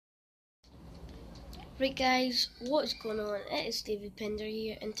Right guys, what's going on? It is David Pender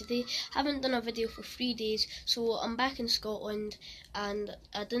here, and today I haven't done a video for 3 days, so I'm back in Scotland and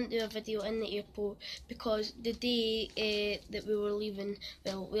I didn't do a video in the airport because the day that we were leaving,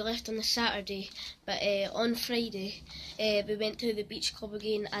 well, we left on the Saturday, but on Friday we went to the beach club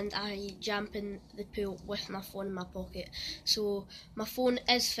again and I jumped in the pool with my phone in my pocket. So my phone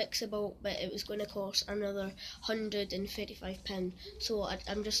is fixable, but it was going to cost another £135, so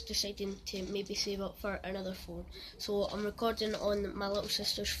I'm just deciding to maybe save up for another phone. So I'm recording on my little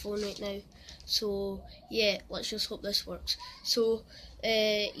sister's phone right now, so yeah, let's just hope this works. So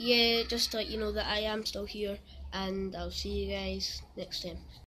yeah, just to let you know that I am still here, and I'll see you guys next time.